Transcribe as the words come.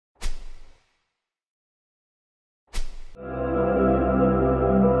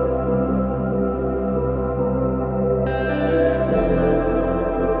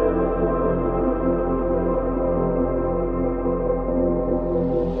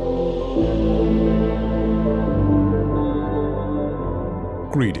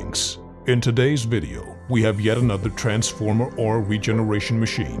Greetings. In today's video, we have yet another transformer oil regeneration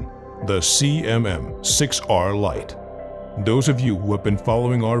machine, the СММ-6RL Lite. Those of you who have been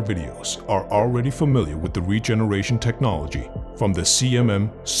following our videos are already familiar with the regeneration technology from the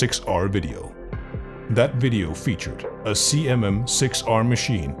СММ-6R video. That video featured a СММ-6R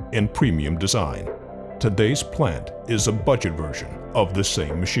machine in premium design. Today's plant is a budget version of the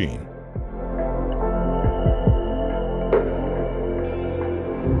same machine.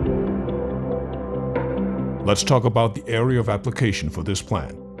 Let's talk about the area of application for this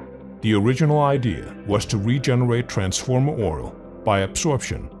plant. The original idea was to regenerate transformer oil by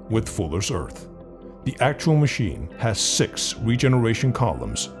absorption with Fuller's earth. The actual machine has 6 regeneration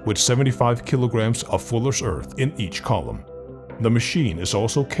columns with 75 kilograms of Fuller's earth in each column. The machine is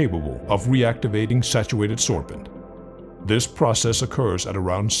also capable of reactivating saturated sorbent. This process occurs at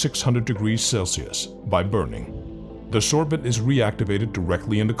around 600 degrees Celsius by burning. The sorbent is reactivated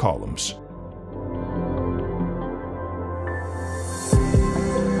directly in the columns.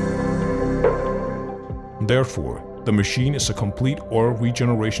 Therefore, the machine is a complete oil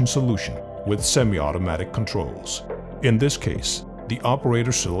regeneration solution with semi-automatic controls. In this case, the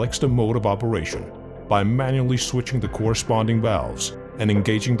operator selects the mode of operation by manually switching the corresponding valves and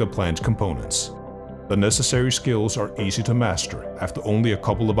engaging the plant's components. The necessary skills are easy to master after only a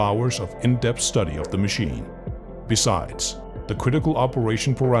couple of hours of in-depth study of the machine. Besides, the critical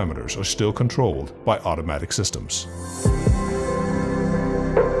operation parameters are still controlled by automatic systems.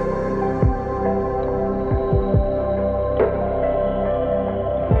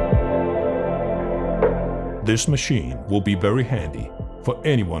 This machine will be very handy for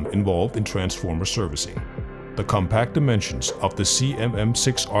anyone involved in transformer servicing. The compact dimensions of the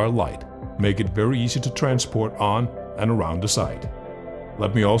СММ-6R Lite make it very easy to transport on and around the site.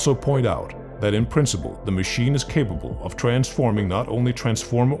 Let me also point out that in principle, the machine is capable of transforming not only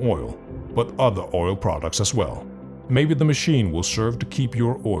transformer oil, but other oil products as well. Maybe the machine will serve to keep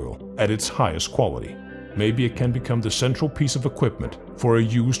your oil at its highest quality. Maybe it can become the central piece of equipment for a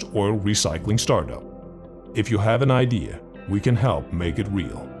used oil recycling startup. If you have an idea, we can help make it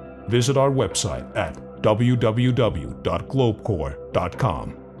real. Visit our website at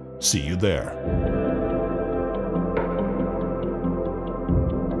www.globecore.com. See you there.